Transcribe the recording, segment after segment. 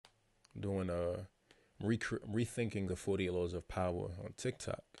doing rethinking the 48 laws of power on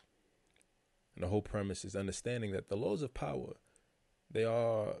TikTok. And the whole premise is understanding that the laws of power, they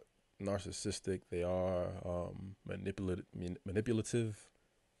are narcissistic, they are manipulative,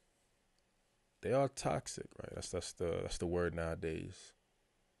 they are toxic, right? That's the word nowadays.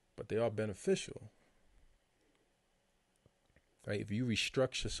 But they are beneficial, right? If you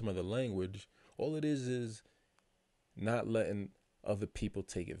restructure some of the language, all it is not letting other people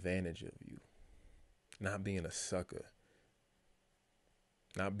take advantage of you, not being a sucker,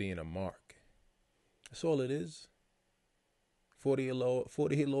 not being a mark. That's all it is. 48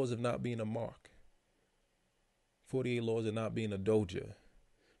 laws of not being a mark. 48 laws of not being a doja.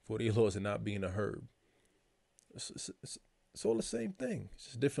 48 laws of not being a herb. It's all the same thing. It's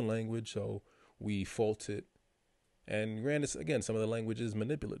just different language, so we fault it. And granted, again, some of the language is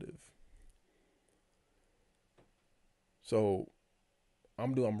manipulative. So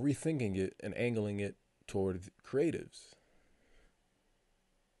I'm rethinking it and angling it toward creatives.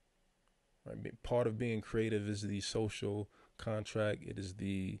 Right? Part of being creative is the social contract. It is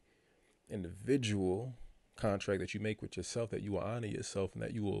the individual contract that you make with yourself, that you will honor yourself and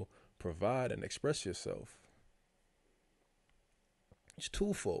that you will provide and express yourself. It's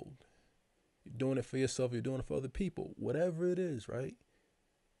twofold. You're doing it for yourself, you're doing it for other people. Whatever it is, right?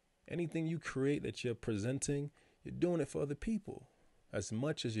 Anything you create that you're presenting, you're doing it for other people as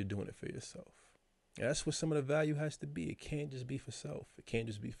much as you're doing it for yourself. And that's what some of the value has to be. It can't just be for self. It can't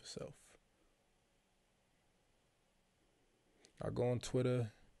just be for self. I go on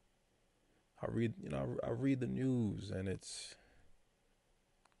Twitter, I read the news, and it's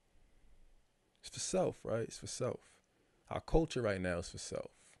for self, right? It's for self. Our culture right now is for self.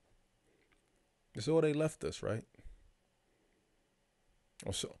 It's all they left us, right?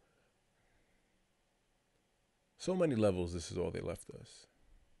 So many levels, this is all they left us.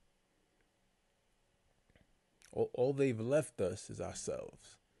 All they've left us is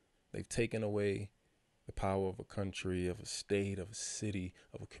ourselves. They've taken away the power of a country, of a state, of a city,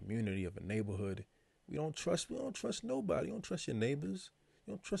 of a community, of a neighborhood. We don't trust nobody. You don't trust your neighbors.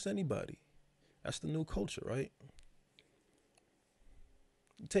 You don't trust anybody. That's the new culture, right?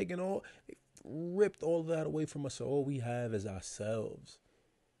 Ripped all that away from us, so all we have is ourselves.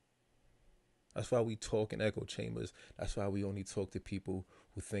 That's why we talk in echo chambers. That's why we only talk to people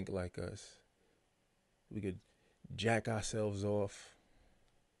who think like us. We could jack ourselves off.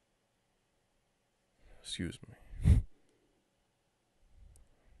 Excuse me.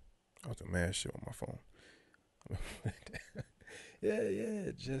 I was a mad shit on my phone.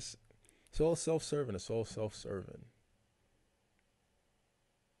 Yeah, just, it's all self-serving. It's all self-serving.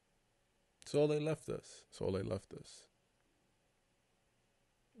 It's all they left us.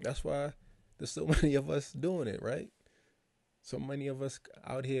 That's why there's so many of us doing it, right? So many of us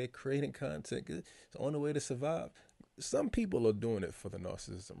out here creating content. It's the only way to survive. Some people are doing it for the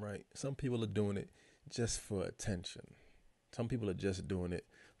narcissism, right? Some people are doing it just for attention. Some people are just doing it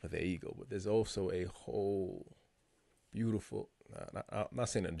for their ego. But there's also a whole beautiful, I'm not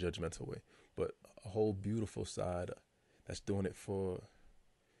saying in a judgmental way, but a whole beautiful side that's doing it for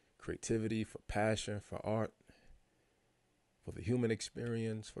creativity, for passion, for art, for the human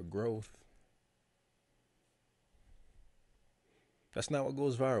experience, for growth. That's not what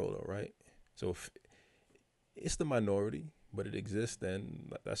goes viral though, right? So if it's the minority, but it exists, then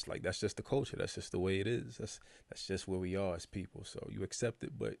that's just the culture. That's just the way it is. That's just where we are as people. So you accept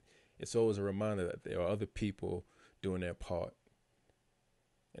it, but it's always a reminder that there are other people doing their part.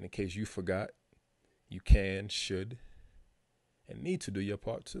 And in case you forgot, you can, should, and need to do your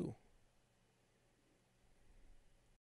part too.